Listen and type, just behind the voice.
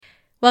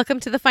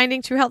Welcome to the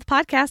Finding True Health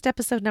podcast,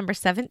 episode number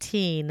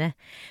 17.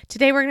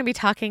 Today we're going to be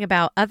talking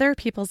about other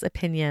people's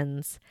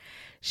opinions.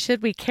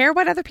 Should we care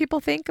what other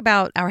people think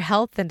about our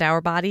health and our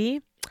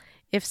body?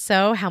 If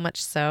so, how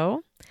much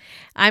so?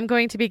 I'm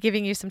going to be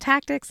giving you some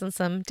tactics and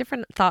some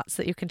different thoughts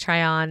that you can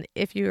try on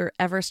if you're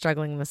ever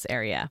struggling in this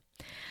area.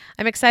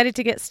 I'm excited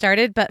to get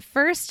started, but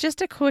first,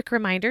 just a quick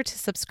reminder to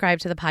subscribe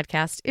to the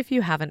podcast if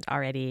you haven't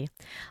already.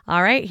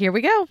 All right, here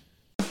we go.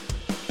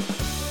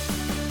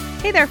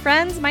 Hey there,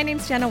 friends. My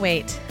name's Jenna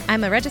Waite.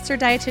 I'm a registered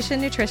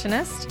dietitian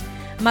nutritionist,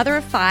 mother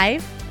of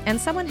 5, and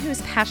someone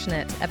who's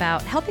passionate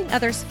about helping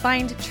others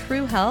find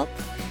true health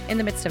in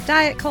the midst of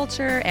diet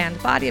culture and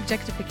body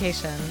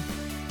objectification.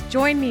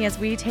 Join me as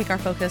we take our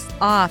focus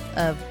off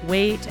of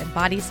weight and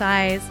body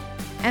size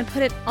and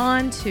put it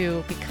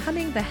onto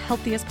becoming the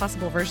healthiest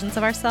possible versions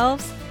of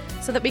ourselves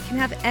so that we can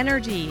have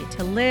energy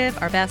to live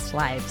our best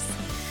lives.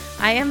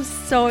 I am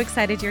so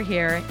excited you're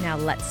here. Now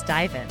let's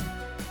dive in.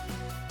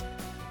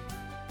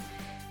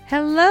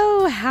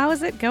 Hello,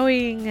 how's it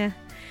going?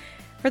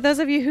 For those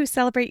of you who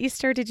celebrate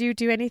Easter, did you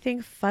do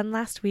anything fun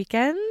last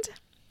weekend?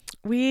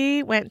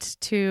 We went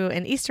to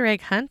an Easter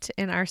egg hunt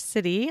in our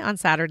city on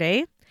Saturday.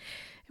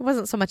 It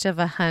wasn't so much of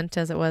a hunt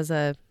as it was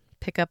a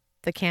pick up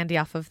the candy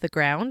off of the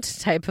ground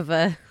type of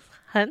a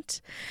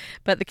hunt,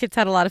 but the kids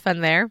had a lot of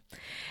fun there.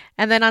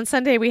 And then on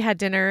Sunday, we had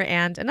dinner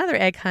and another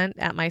egg hunt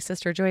at my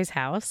sister Joy's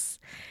house.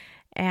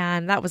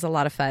 And that was a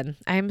lot of fun.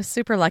 I'm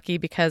super lucky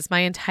because my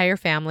entire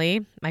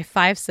family, my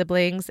 5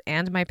 siblings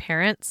and my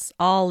parents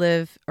all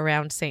live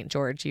around St.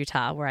 George,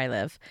 Utah, where I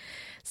live.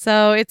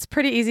 So it's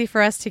pretty easy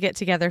for us to get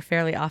together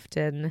fairly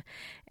often.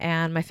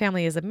 And my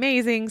family is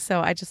amazing, so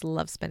I just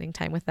love spending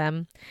time with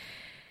them.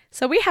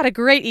 So we had a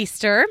great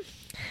Easter,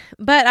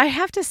 but I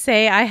have to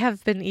say I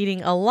have been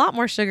eating a lot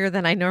more sugar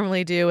than I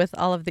normally do with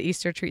all of the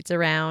Easter treats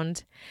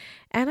around.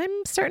 And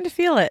I'm starting to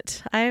feel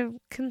it. I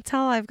can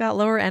tell I've got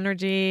lower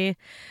energy.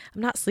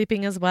 I'm not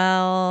sleeping as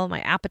well.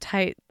 My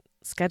appetite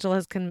schedule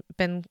has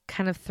been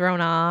kind of thrown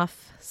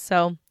off.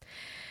 So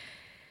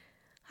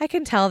I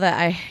can tell that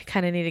I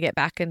kind of need to get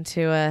back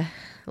into a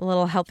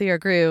little healthier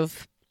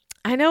groove.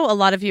 I know a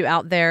lot of you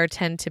out there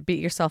tend to beat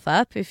yourself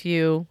up if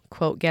you,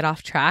 quote, get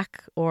off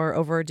track or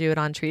overdo it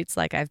on treats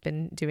like I've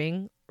been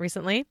doing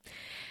recently.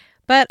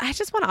 But I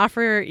just want to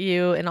offer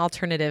you an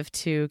alternative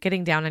to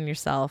getting down on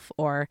yourself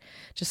or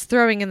just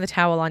throwing in the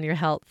towel on your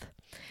health.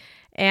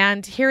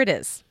 And here it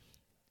is.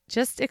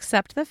 Just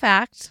accept the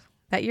fact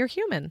that you're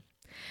human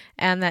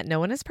and that no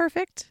one is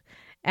perfect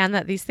and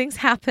that these things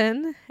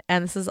happen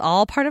and this is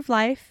all part of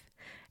life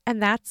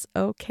and that's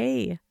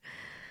okay.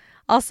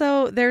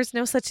 Also, there's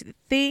no such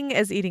thing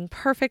as eating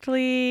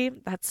perfectly.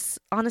 That's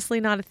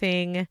honestly not a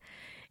thing.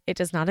 It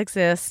does not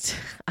exist.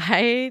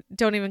 I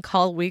don't even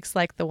call weeks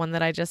like the one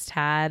that I just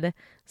had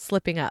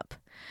slipping up.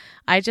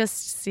 I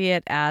just see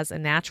it as a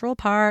natural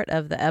part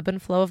of the ebb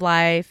and flow of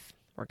life.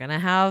 We're going to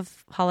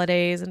have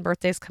holidays and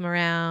birthdays come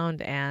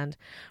around, and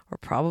we're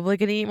probably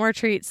going to eat more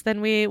treats than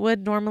we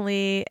would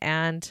normally.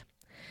 And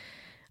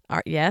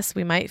yes,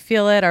 we might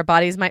feel it. Our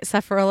bodies might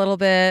suffer a little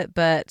bit,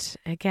 but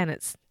again,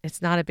 it's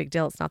not a big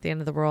deal. It's not the end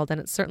of the world,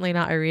 and it's certainly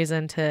not a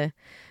reason to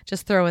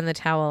just throw in the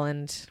towel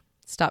and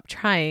stop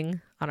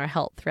trying on our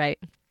health, right?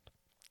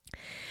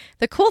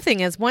 The cool thing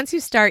is once you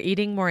start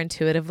eating more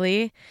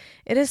intuitively,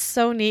 it is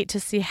so neat to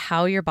see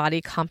how your body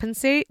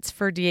compensates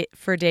for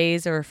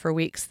days or for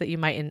weeks that you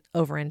might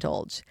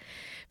overindulge.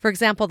 For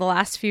example, the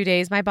last few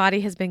days, my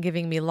body has been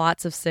giving me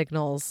lots of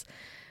signals.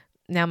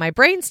 Now, my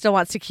brain still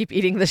wants to keep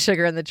eating the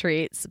sugar and the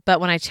treats, but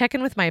when I check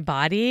in with my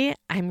body,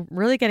 I'm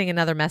really getting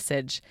another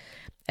message.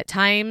 At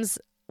times,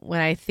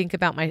 when I think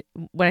about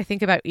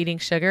eating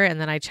sugar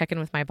and then I check in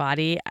with my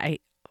body, I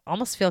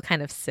almost feel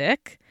kind of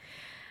sick.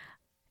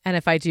 And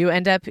if I do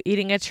end up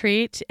eating a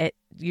treat, it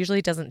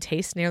usually doesn't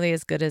taste nearly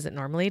as good as it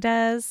normally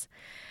does.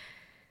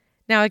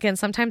 Now, again,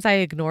 sometimes I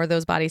ignore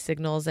those body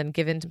signals and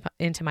give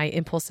into my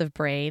impulsive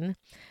brain.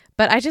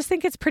 But I just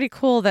think it's pretty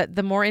cool that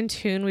the more in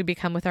tune we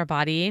become with our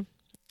body,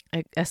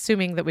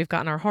 assuming that we've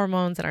gotten our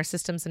hormones and our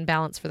systems in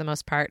balance for the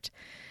most part,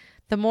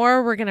 the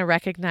more we're going to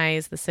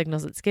recognize the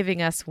signals it's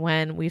giving us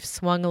when we've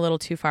swung a little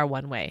too far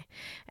one way.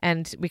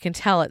 And we can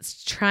tell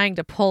it's trying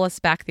to pull us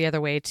back the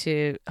other way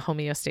to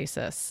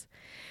homeostasis.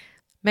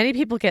 Many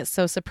people get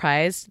so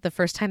surprised the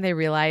first time they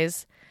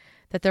realize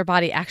that their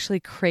body actually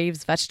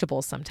craves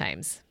vegetables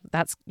sometimes.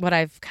 That's what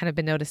I've kind of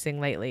been noticing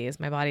lately is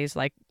my body's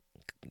like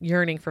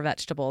yearning for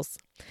vegetables.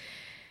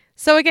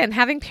 So again,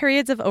 having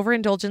periods of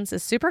overindulgence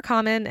is super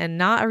common and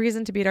not a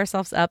reason to beat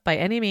ourselves up by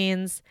any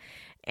means.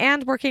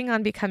 And working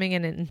on becoming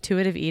an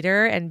intuitive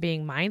eater and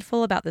being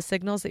mindful about the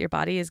signals that your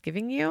body is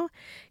giving you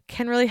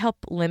can really help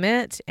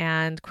limit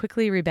and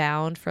quickly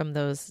rebound from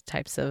those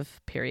types of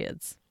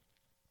periods.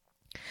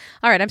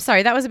 All right, I'm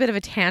sorry, that was a bit of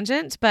a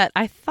tangent, but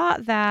I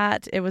thought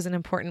that it was an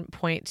important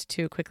point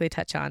to quickly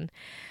touch on.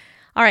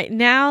 All right,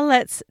 now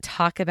let's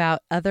talk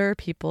about other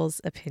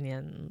people's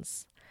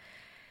opinions.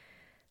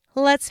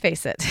 Let's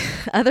face it,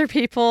 other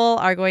people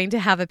are going to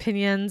have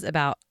opinions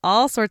about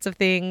all sorts of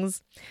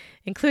things,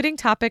 including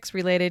topics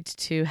related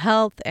to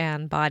health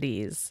and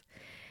bodies.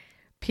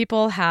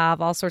 People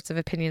have all sorts of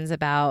opinions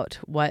about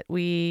what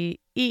we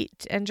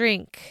eat and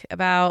drink,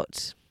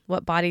 about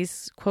what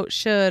bodies, quote,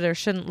 should or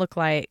shouldn't look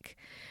like,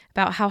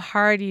 about how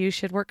hard you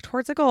should work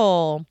towards a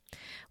goal,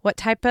 what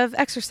type of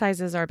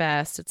exercises are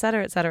best, et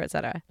cetera, et cetera, et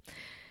cetera.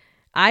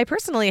 I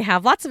personally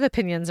have lots of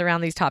opinions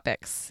around these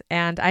topics,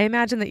 and I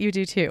imagine that you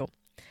do too.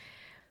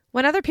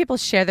 When other people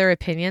share their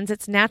opinions,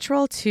 it's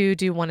natural to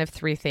do one of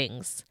three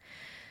things.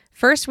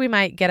 First, we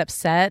might get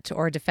upset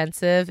or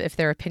defensive if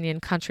their opinion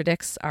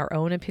contradicts our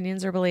own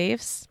opinions or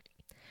beliefs.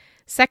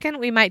 Second,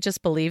 we might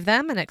just believe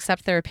them and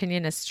accept their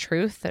opinion as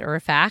truth or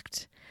a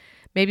fact,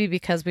 maybe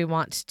because we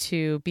want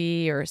to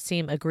be or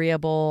seem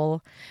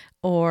agreeable,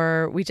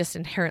 or we just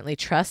inherently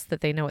trust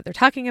that they know what they're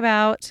talking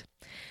about.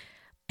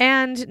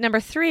 And number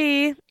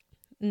three,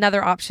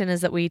 another option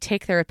is that we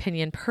take their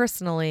opinion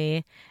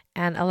personally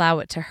and allow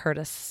it to hurt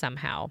us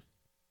somehow.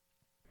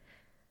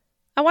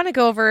 I want to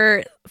go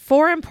over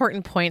 4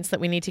 important points that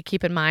we need to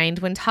keep in mind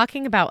when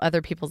talking about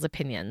other people's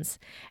opinions.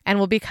 And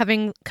we'll be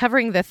covering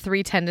the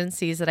 3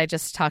 tendencies that I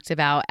just talked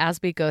about as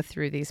we go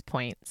through these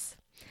points.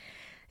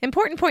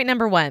 Important point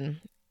number 1,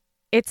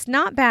 it's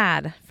not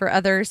bad for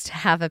others to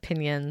have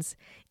opinions,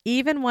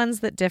 even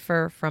ones that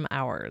differ from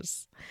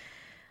ours.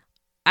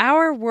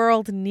 Our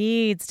world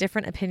needs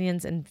different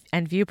opinions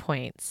and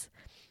viewpoints.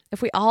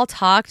 If we all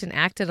talked and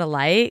acted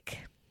alike,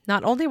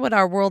 not only would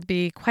our world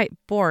be quite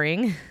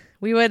boring,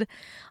 we would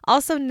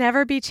also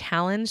never be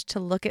challenged to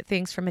look at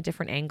things from a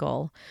different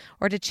angle,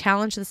 or to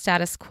challenge the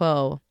status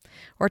quo,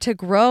 or to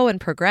grow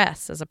and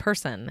progress as a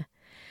person.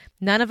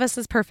 None of us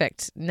is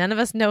perfect. None of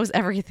us knows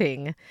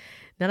everything.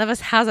 None of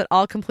us has it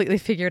all completely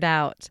figured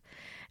out.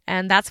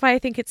 And that's why I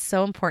think it's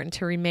so important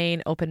to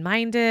remain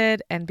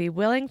open-minded and be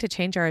willing to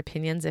change our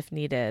opinions if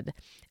needed,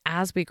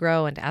 as we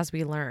grow and as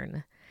we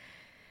learn.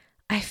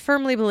 I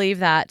firmly believe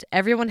that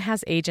everyone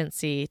has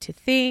agency to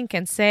think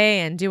and say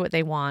and do what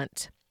they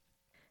want.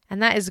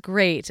 And that is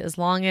great as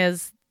long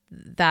as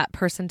that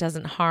person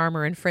doesn't harm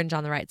or infringe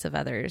on the rights of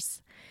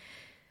others.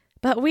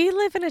 But we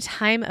live in a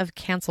time of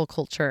cancel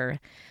culture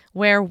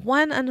where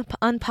one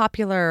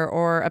unpopular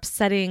or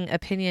upsetting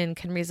opinion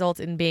can result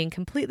in being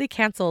completely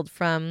canceled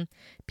from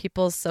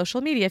people's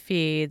social media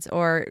feeds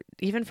or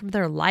even from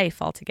their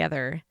life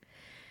altogether.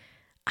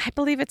 I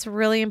believe it's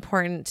really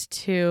important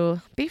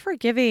to be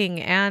forgiving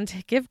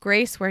and give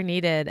grace where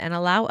needed and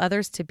allow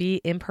others to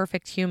be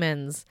imperfect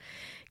humans,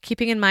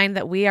 keeping in mind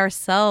that we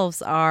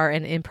ourselves are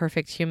an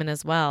imperfect human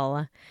as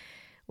well.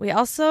 We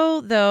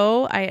also,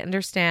 though, I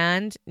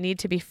understand, need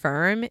to be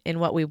firm in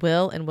what we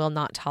will and will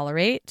not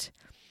tolerate.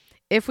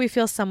 If we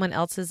feel someone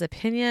else's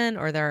opinion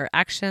or their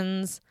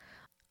actions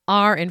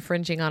are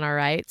infringing on our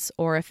rights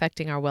or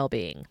affecting our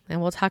well-being. And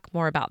we'll talk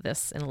more about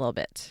this in a little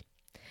bit.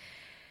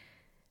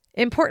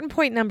 Important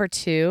point number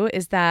 2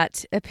 is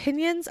that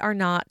opinions are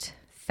not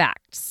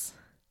facts.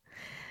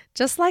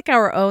 Just like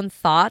our own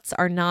thoughts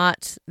are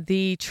not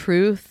the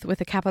truth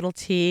with a capital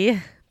T,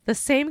 the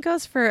same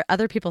goes for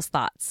other people's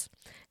thoughts.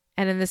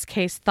 And in this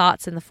case,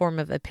 thoughts in the form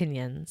of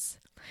opinions.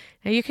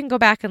 Now you can go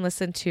back and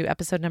listen to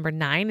episode number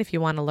 9 if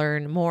you want to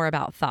learn more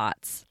about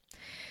thoughts.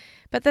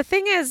 But the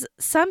thing is,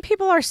 some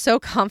people are so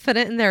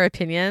confident in their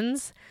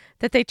opinions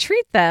that they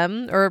treat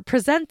them or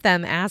present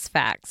them as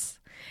facts.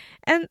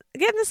 And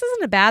again, this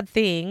isn't a bad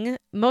thing.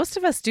 Most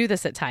of us do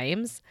this at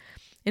times.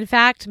 In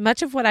fact,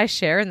 much of what I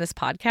share in this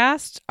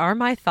podcast are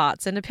my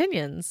thoughts and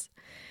opinions.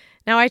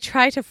 Now, I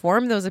try to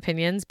form those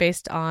opinions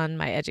based on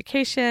my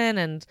education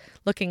and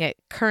looking at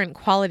current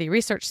quality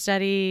research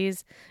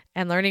studies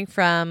and learning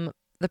from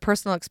the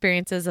personal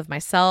experiences of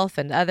myself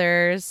and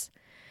others.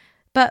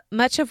 But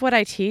much of what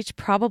I teach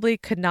probably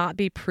could not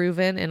be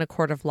proven in a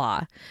court of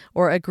law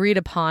or agreed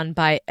upon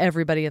by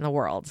everybody in the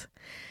world.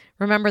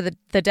 Remember,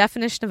 the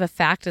definition of a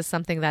fact is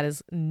something that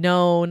is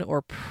known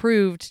or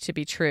proved to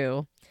be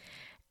true.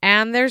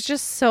 And there's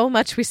just so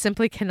much we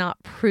simply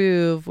cannot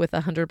prove with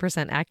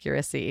 100%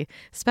 accuracy,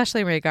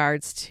 especially in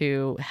regards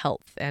to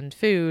health and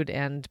food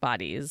and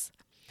bodies.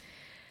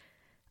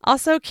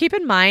 Also, keep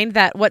in mind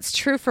that what's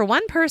true for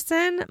one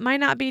person might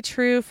not be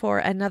true for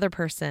another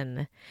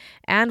person.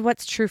 And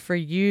what's true for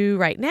you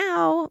right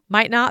now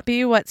might not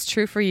be what's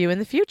true for you in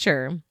the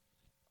future.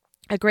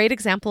 A great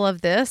example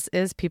of this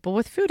is people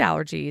with food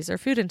allergies or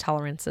food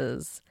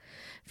intolerances.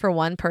 For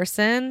one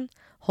person,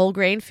 whole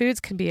grain foods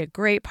can be a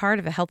great part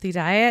of a healthy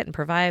diet and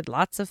provide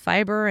lots of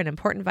fiber and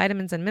important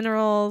vitamins and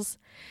minerals.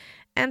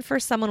 And for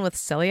someone with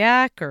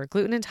celiac or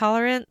gluten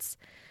intolerance,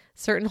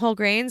 certain whole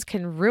grains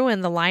can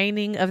ruin the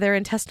lining of their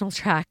intestinal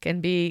tract and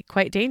be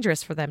quite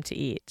dangerous for them to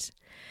eat.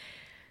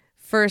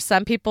 For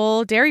some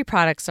people, dairy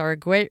products are a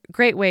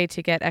great way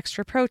to get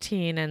extra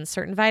protein and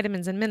certain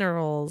vitamins and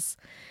minerals,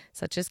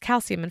 such as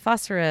calcium and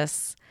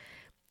phosphorus.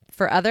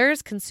 For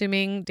others,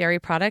 consuming dairy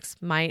products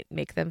might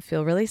make them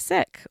feel really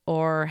sick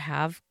or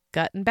have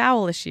gut and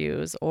bowel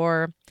issues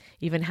or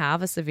even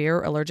have a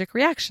severe allergic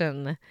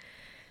reaction.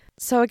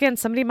 So again,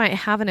 somebody might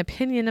have an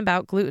opinion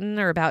about gluten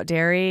or about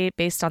dairy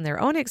based on their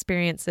own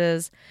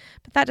experiences,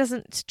 but that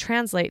doesn't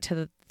translate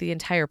to the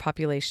entire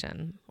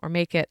population or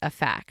make it a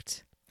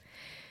fact.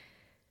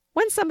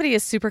 When somebody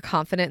is super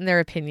confident in their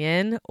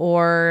opinion,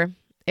 or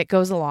it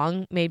goes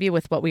along maybe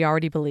with what we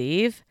already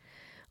believe,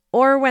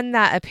 or when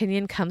that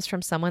opinion comes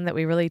from someone that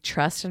we really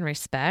trust and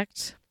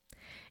respect,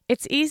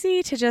 it's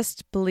easy to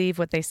just believe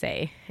what they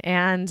say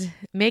and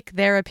make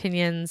their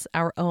opinions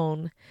our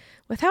own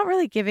without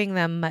really giving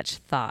them much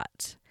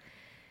thought.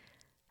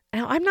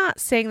 Now, I'm not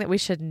saying that we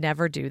should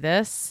never do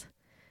this.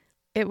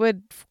 It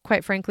would,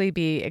 quite frankly,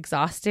 be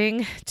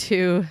exhausting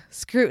to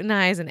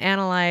scrutinize and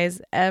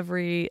analyze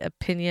every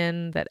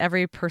opinion that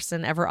every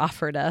person ever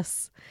offered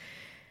us.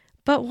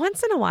 But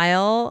once in a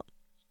while,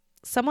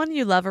 someone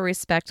you love or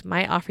respect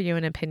might offer you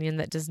an opinion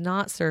that does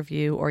not serve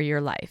you or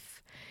your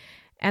life.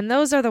 And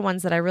those are the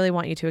ones that I really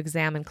want you to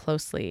examine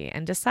closely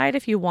and decide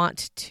if you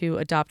want to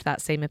adopt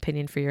that same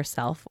opinion for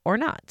yourself or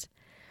not.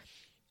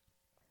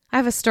 I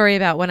have a story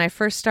about when I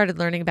first started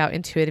learning about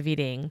intuitive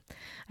eating.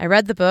 I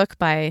read the book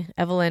by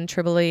Evelyn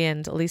Tribole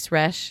and Elise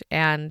Resch,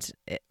 and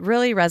it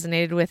really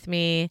resonated with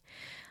me.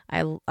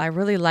 I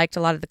really liked a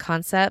lot of the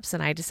concepts,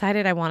 and I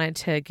decided I wanted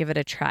to give it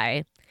a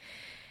try.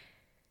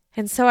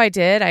 And so I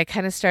did. I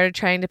kind of started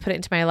trying to put it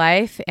into my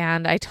life,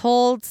 and I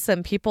told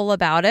some people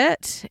about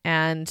it.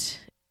 And,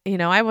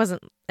 I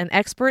wasn't an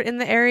expert in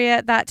the area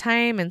at that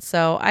time, and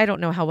so I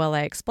don't know how well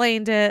I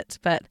explained it,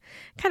 but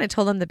kind of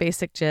told them the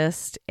basic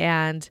gist.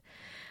 And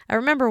I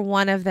remember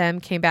one of them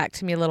came back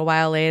to me a little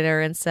while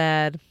later and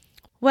said,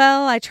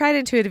 well, I tried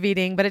intuitive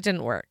eating, but it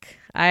didn't work.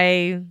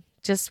 I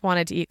just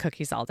wanted to eat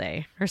cookies all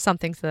day, or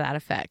something to that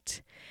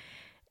effect.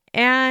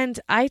 And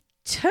I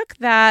took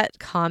that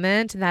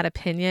comment and that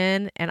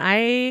opinion and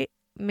I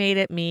made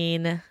it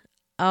mean,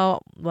 oh,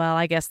 well,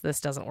 I guess this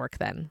doesn't work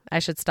then. I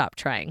should stop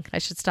trying. I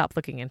should stop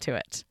looking into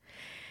it.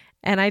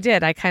 And I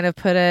did. I kind of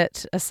put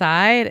it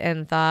aside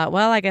and thought,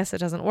 well, I guess it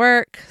doesn't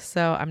work,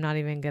 so I'm not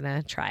even going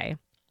to try.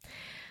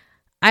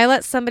 I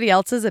let somebody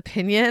else's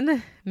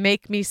opinion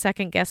make me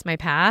second guess my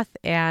path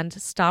and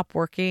stop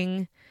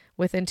working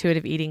with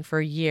intuitive eating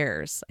for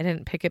years. I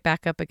didn't pick it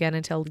back up again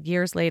until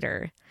years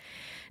later.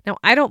 Now,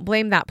 I don't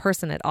blame that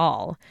person at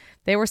all.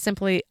 They were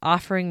simply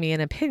offering me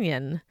an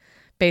opinion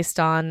based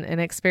on an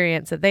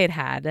experience that they'd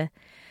had.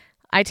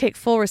 I take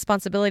full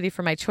responsibility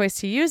for my choice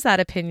to use that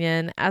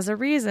opinion as a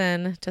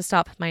reason to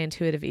stop my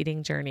intuitive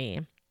eating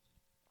journey.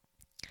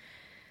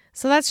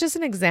 So that's just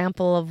an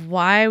example of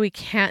why we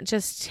can't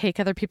just take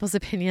other people's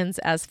opinions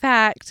as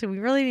fact. We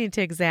really need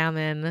to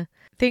examine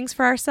things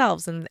for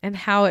ourselves and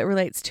how it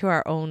relates to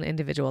our own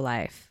individual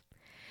life.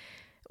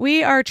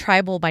 We are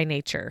tribal by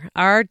nature.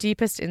 Our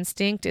deepest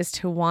instinct is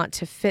to want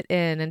to fit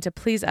in and to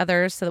please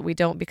others so that we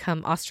don't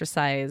become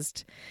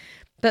ostracized.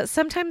 But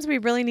sometimes we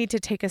really need to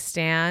take a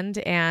stand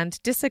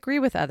and disagree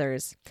with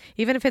others,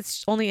 even if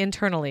it's only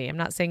internally. I'm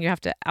not saying you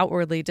have to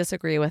outwardly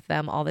disagree with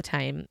them all the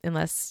time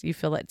unless you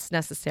feel it's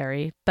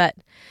necessary. But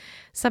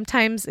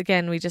sometimes,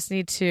 again, we just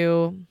need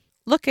to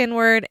look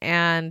inward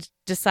and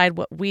decide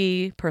what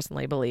we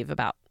personally believe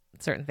about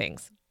certain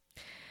things.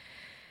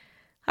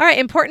 All right,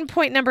 important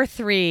point number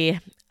 3.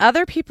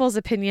 Other people's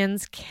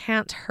opinions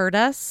can't hurt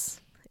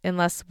us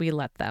unless we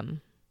let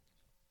them.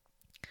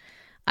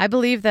 I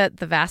believe that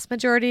the vast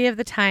majority of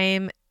the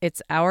time,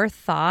 it's our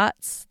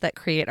thoughts that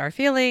create our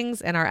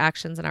feelings and our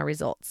actions and our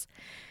results.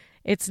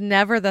 It's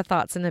never the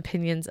thoughts and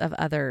opinions of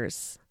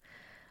others.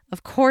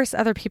 Of course,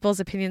 other people's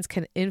opinions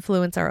can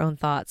influence our own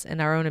thoughts and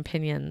our own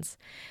opinions.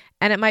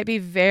 And it might be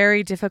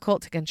very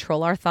difficult to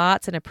control our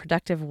thoughts in a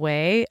productive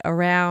way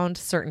around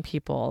certain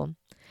people.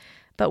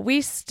 But we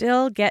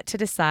still get to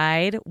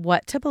decide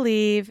what to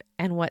believe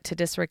and what to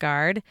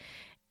disregard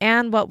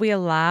and what we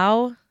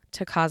allow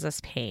to cause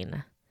us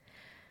pain.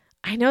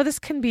 I know this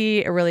can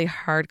be a really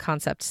hard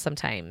concept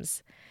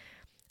sometimes.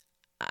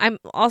 I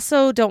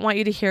also don't want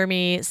you to hear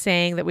me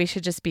saying that we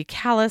should just be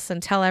callous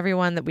and tell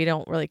everyone that we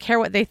don't really care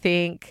what they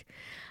think.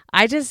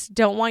 I just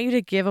don't want you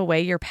to give away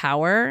your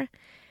power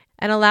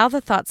and allow the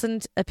thoughts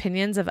and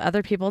opinions of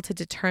other people to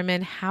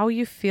determine how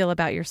you feel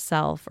about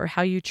yourself or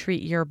how you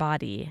treat your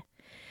body.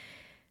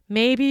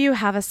 Maybe you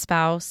have a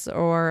spouse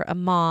or a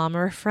mom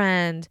or a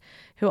friend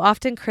who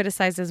often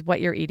criticizes what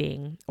you're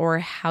eating or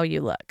how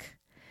you look.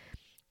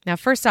 Now,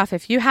 first off,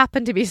 if you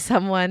happen to be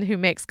someone who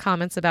makes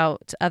comments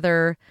about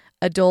other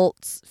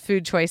adults'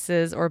 food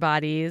choices or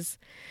bodies,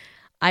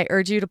 I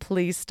urge you to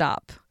please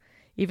stop.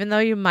 Even though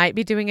you might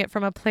be doing it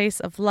from a place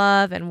of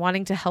love and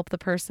wanting to help the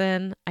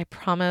person, I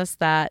promise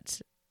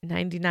that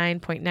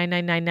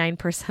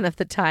 99.9999% of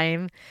the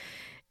time,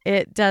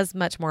 it does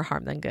much more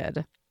harm than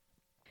good.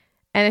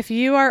 And if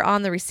you are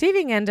on the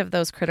receiving end of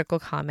those critical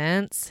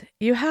comments,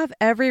 you have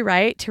every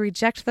right to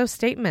reject those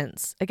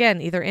statements.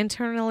 Again, either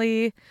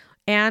internally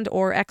and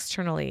or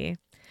externally.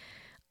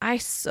 I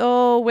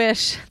so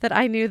wish that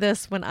I knew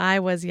this when I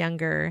was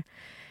younger.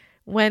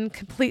 When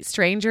complete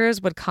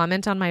strangers would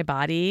comment on my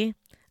body,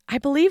 I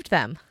believed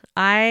them.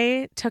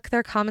 I took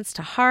their comments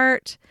to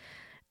heart,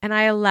 and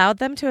I allowed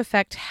them to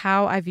affect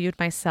how I viewed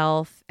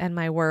myself and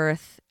my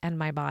worth and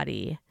my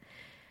body.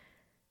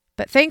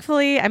 But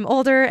thankfully, I'm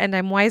older and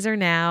I'm wiser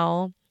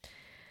now,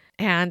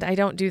 and I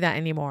don't do that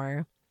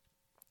anymore.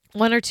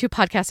 1 or 2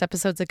 podcast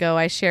episodes ago,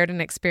 I shared an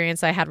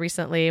experience I had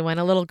recently when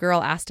a little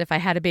girl asked if I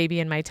had a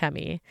baby in my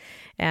tummy.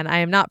 And I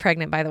am not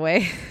pregnant, by the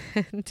way.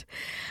 And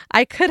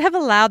I could have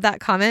allowed that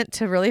comment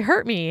to really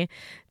hurt me,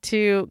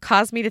 to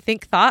cause me to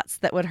think thoughts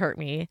that would hurt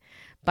me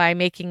by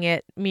making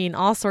it mean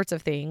all sorts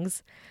of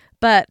things.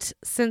 But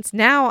since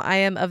now I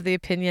am of the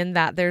opinion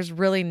that there's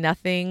really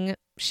nothing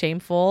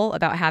shameful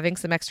about having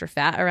some extra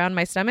fat around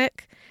my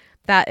stomach,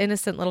 that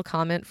innocent little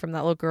comment from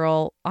that little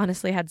girl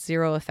honestly had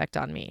zero effect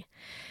on me.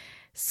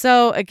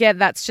 So again,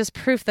 that's just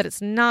proof that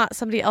it's not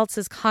somebody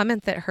else's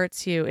comment that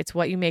hurts you. It's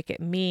what you make it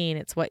mean.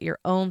 It's what your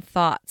own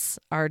thoughts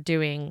are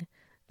doing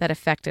that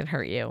affect and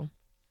hurt you.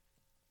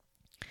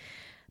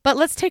 But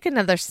let's take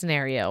another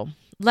scenario.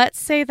 Let's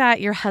say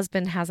that your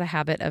husband has a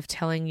habit of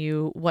telling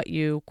you what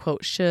you,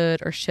 quote,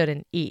 should or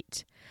shouldn't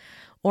eat.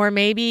 Or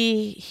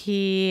maybe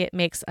he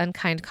makes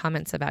unkind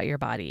comments about your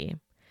body.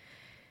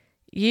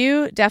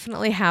 You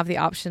definitely have the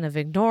option of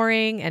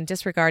ignoring and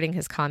disregarding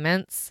his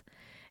comments,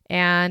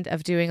 and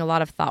of doing a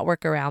lot of thought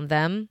work around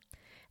them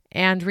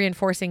and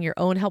reinforcing your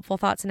own helpful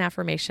thoughts and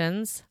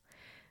affirmations.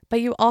 But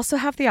you also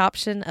have the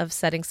option of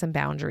setting some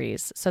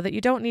boundaries so that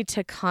you don't need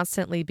to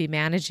constantly be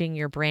managing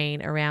your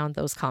brain around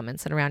those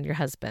comments and around your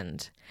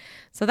husband.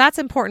 So that's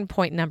important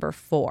point number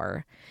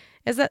 4,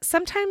 is that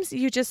sometimes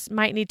you just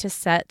might need to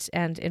set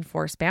and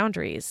enforce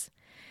boundaries.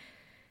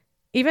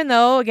 Even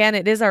though, again,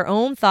 it is our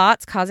own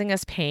thoughts causing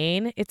us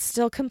pain, it's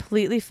still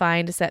completely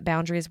fine to set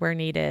boundaries where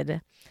needed.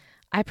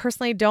 I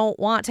personally don't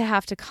want to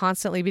have to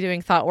constantly be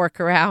doing thought work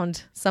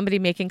around somebody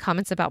making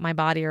comments about my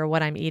body or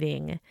what I'm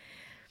eating.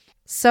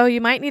 So you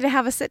might need to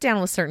have a sit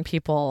down with certain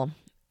people.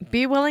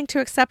 Be willing to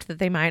accept that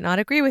they might not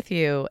agree with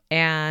you,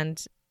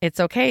 and it's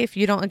okay if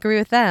you don't agree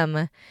with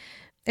them.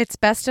 It's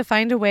best to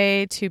find a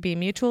way to be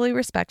mutually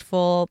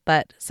respectful,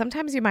 but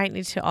sometimes you might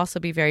need to also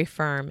be very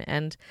firm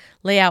and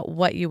lay out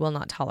what you will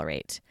not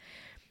tolerate.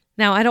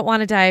 Now, I don't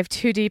want to dive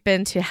too deep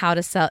into how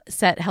to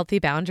set healthy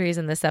boundaries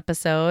in this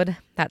episode.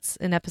 That's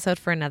an episode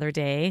for another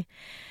day.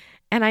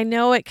 And I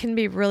know it can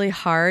be really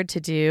hard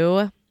to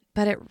do,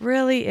 but it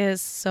really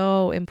is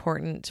so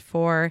important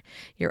for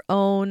your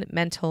own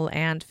mental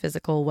and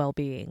physical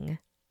well-being.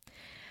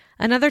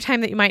 Another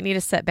time that you might need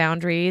to set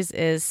boundaries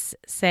is,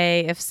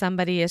 say, if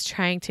somebody is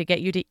trying to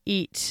get you to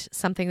eat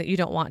something that you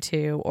don't want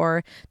to,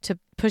 or to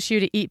push you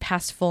to eat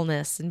past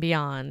fullness and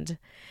beyond.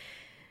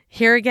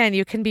 Here again,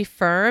 you can be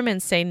firm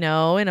and say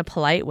no in a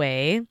polite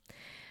way.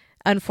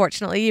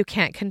 Unfortunately, you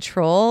can't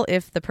control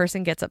if the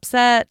person gets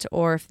upset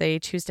or if they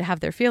choose to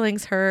have their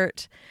feelings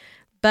hurt.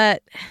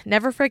 But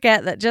never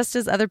forget that just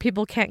as other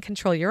people can't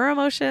control your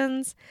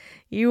emotions,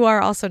 you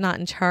are also not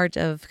in charge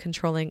of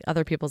controlling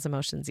other people's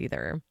emotions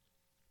either.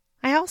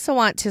 I also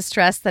want to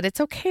stress that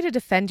it's okay to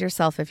defend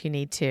yourself if you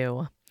need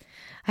to.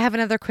 I have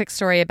another quick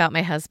story about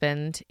my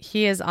husband.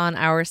 He is on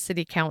our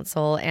city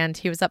council, and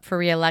he was up for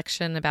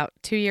re-election about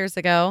 2 years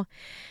ago.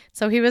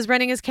 So he was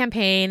running his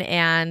campaign,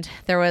 and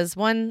there was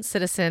one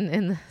citizen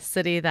in the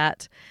city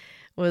that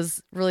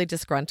was really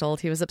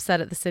disgruntled. He was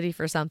upset at the city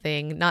for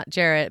something, not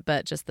Jarrett,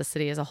 but just the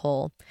city as a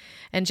whole.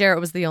 And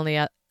Jarrett was the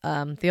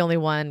only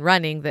one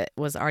running that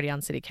was already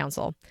on city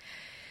council.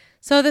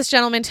 So this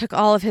gentleman took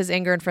all of his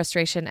anger and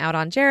frustration out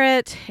on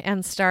Jarrett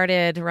and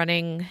started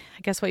running,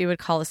 I guess what you would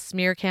call a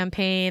smear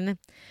campaign,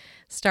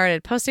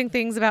 started posting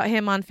things about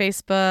him on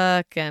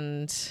Facebook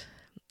and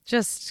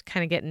just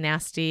kind of getting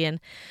nasty. And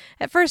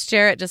at first,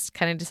 Jarrett just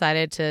kind of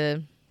decided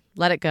to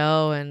let it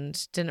go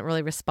and didn't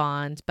really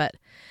respond. But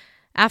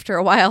after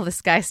a while,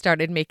 this guy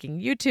started making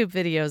YouTube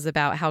videos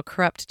about how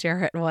corrupt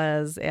Jarrett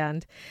was.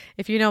 And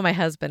if you know my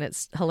husband,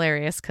 it's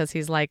hilarious because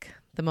he's like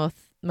the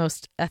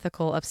most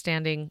ethical,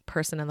 upstanding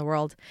person in the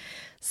world.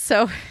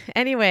 So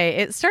anyway,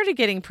 it started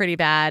getting pretty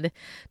bad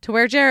to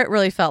where Jarrett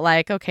really felt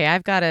like, okay,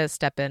 I've got to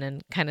step in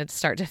and kind of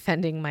start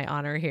defending my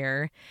honor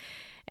here.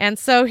 And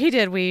so he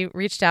did. We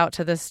reached out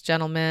to this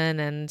gentleman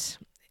and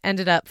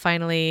ended up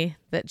finally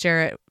that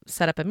Jarrett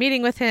set up a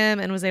meeting with him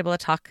and was able to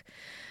talk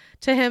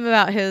to him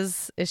about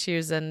his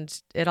issues,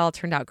 and it all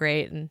turned out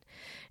great. And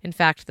in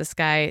fact, this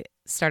guy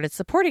started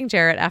supporting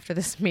Jarrett after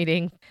this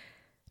meeting.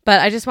 But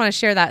I just want to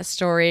share that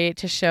story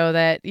to show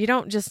that you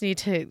don't just need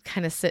to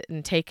kind of sit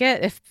and take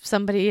it. If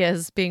somebody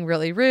is being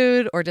really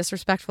rude or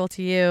disrespectful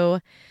to you,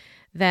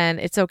 then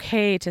it's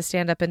okay to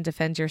stand up and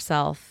defend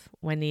yourself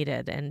when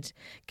needed and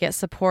get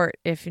support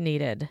if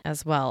needed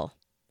as well.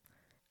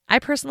 I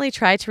personally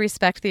try to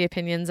respect the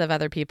opinions of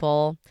other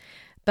people,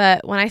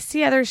 but when I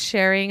see others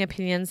sharing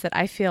opinions that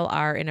I feel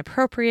are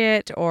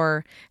inappropriate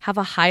or have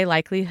a high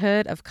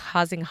likelihood of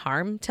causing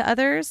harm to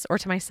others or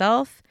to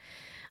myself,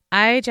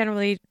 I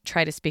generally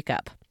try to speak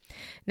up.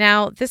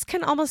 Now, this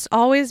can almost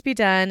always be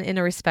done in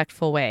a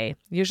respectful way,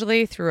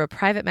 usually through a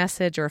private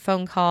message or a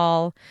phone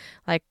call.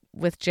 Like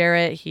with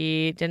Jarrett,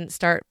 he didn't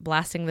start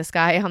blasting this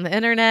guy on the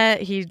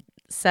internet. He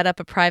set up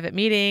a private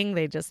meeting.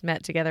 They just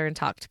met together and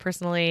talked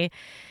personally.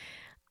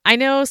 I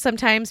know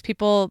sometimes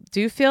people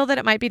do feel that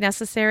it might be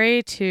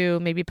necessary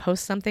to maybe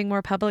post something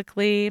more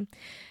publicly.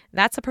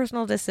 That's a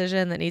personal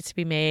decision that needs to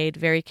be made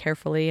very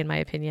carefully, in my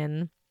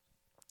opinion.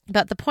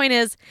 But the point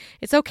is,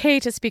 it's okay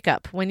to speak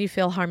up when you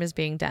feel harm is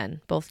being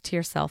done, both to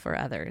yourself or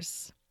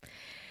others.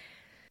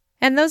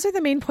 And those are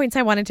the main points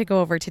I wanted to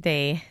go over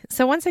today.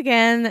 So once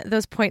again,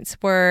 those points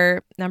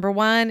were, number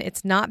 1,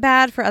 it's not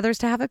bad for others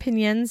to have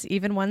opinions,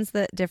 even ones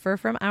that differ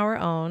from our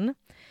own.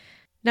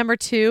 Number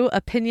 2,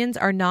 opinions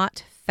are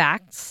not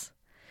facts.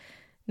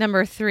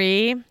 Number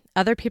 3,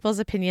 other people's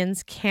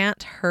opinions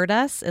can't hurt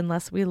us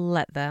unless we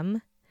let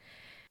them.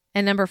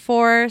 And number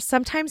 4,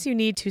 sometimes you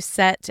need to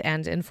set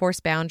and enforce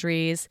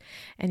boundaries,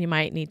 and you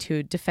might need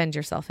to defend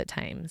yourself at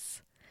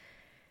times.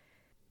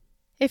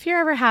 If you're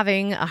ever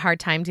having a hard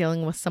time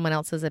dealing with someone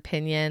else's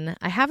opinion,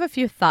 I have a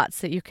few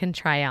thoughts that you can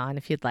try on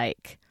if you'd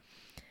like.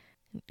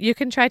 You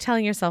can try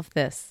telling yourself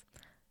this: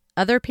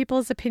 other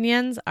people's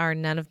opinions are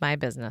none of my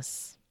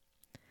business.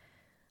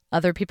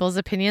 Other people's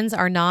opinions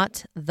are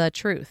not the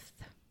truth.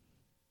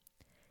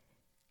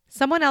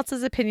 Someone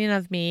else's opinion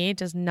of me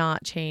does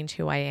not change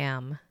who I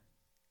am.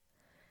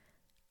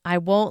 I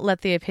won't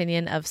let the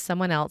opinion of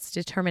someone else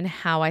determine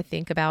how I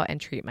think about and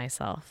treat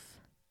myself.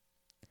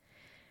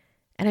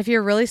 And if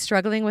you're really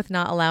struggling with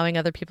not allowing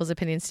other people's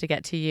opinions to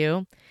get to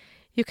you,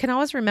 you can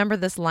always remember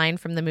this line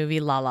from the movie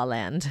La La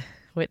Land,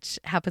 which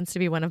happens to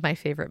be one of my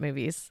favorite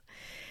movies.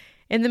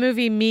 In the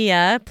movie,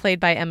 Mia, played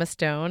by Emma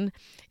Stone,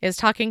 is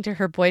talking to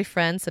her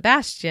boyfriend,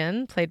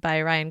 Sebastian, played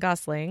by Ryan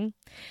Gosling.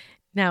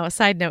 Now, a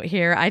side note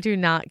here, I do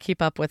not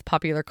keep up with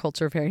popular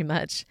culture very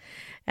much.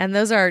 And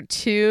those are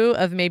 2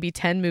 of maybe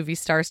 10 movie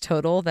stars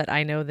total that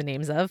I know the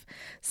names of.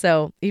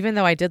 So even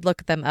though I did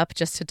look them up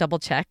just to double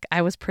check,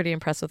 I was pretty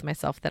impressed with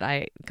myself that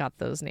I got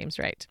those names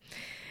right.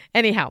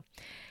 Anyhow,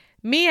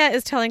 Mia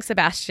is telling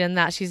Sebastian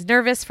that she's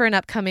nervous for an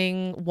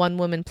upcoming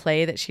one-woman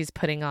play that she's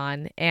putting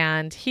on.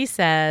 And he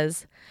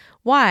says,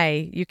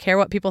 "Why? You care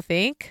what people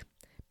think?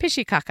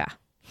 Pishy caca."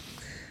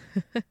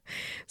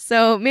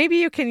 So maybe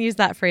you can use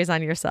that phrase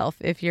on yourself.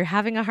 If you're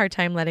having a hard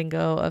time letting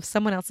go of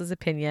someone else's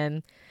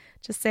opinion,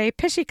 just say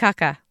pishy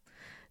caca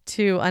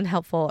to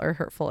unhelpful or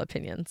hurtful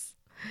opinions.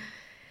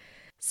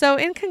 So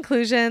in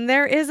conclusion,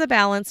 there is a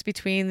balance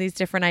between these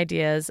different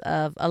ideas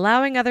of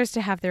allowing others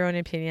to have their own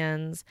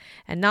opinions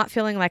and not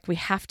feeling like we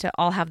have to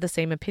all have the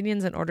same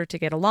opinions in order to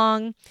get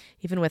along,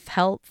 even with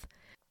health,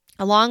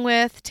 along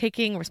with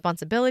taking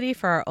responsibility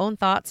for our own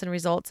thoughts and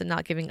results and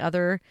not giving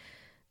other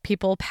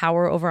people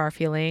power over our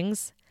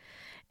feelings,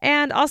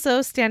 and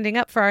also standing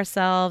up for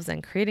ourselves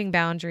and creating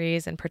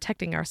boundaries and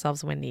protecting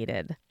ourselves when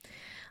needed.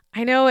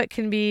 I know it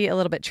can be a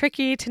little bit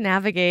tricky to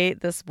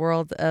navigate this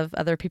world of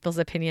other people's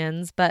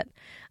opinions, but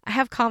I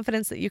have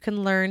confidence that you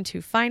can learn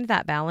to find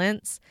that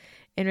balance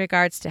in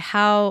regards to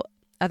how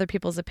other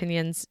people's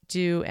opinions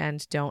do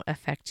and don't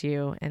affect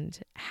you and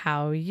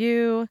how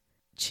you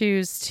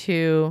choose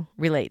to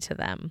relate to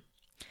them.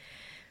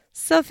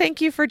 So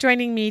thank you for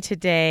joining me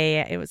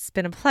today. It's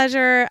been a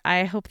pleasure.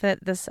 I hope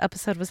that this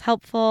episode was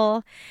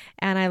helpful,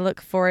 and I look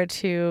forward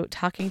to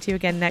talking to you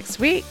again next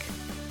week.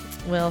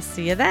 We'll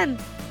see you then.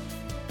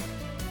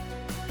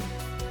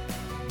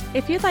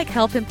 If you'd like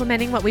help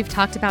implementing what we've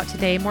talked about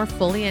today more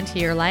fully into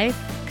your life,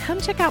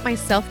 come check out my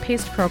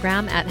self-paced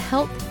program at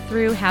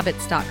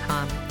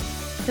healththroughhabits.com.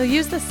 You'll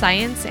use the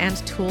science and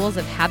tools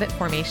of habit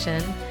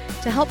formation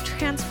to help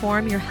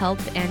transform your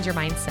health and your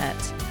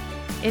mindset.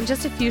 In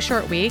just a few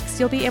short weeks,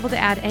 you'll be able to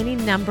add any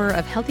number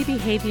of healthy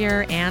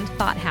behavior and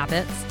thought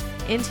habits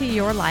into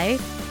your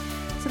life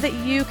so that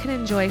you can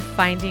enjoy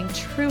finding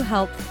true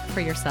health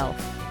for yourself.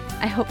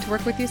 I hope to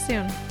work with you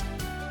soon.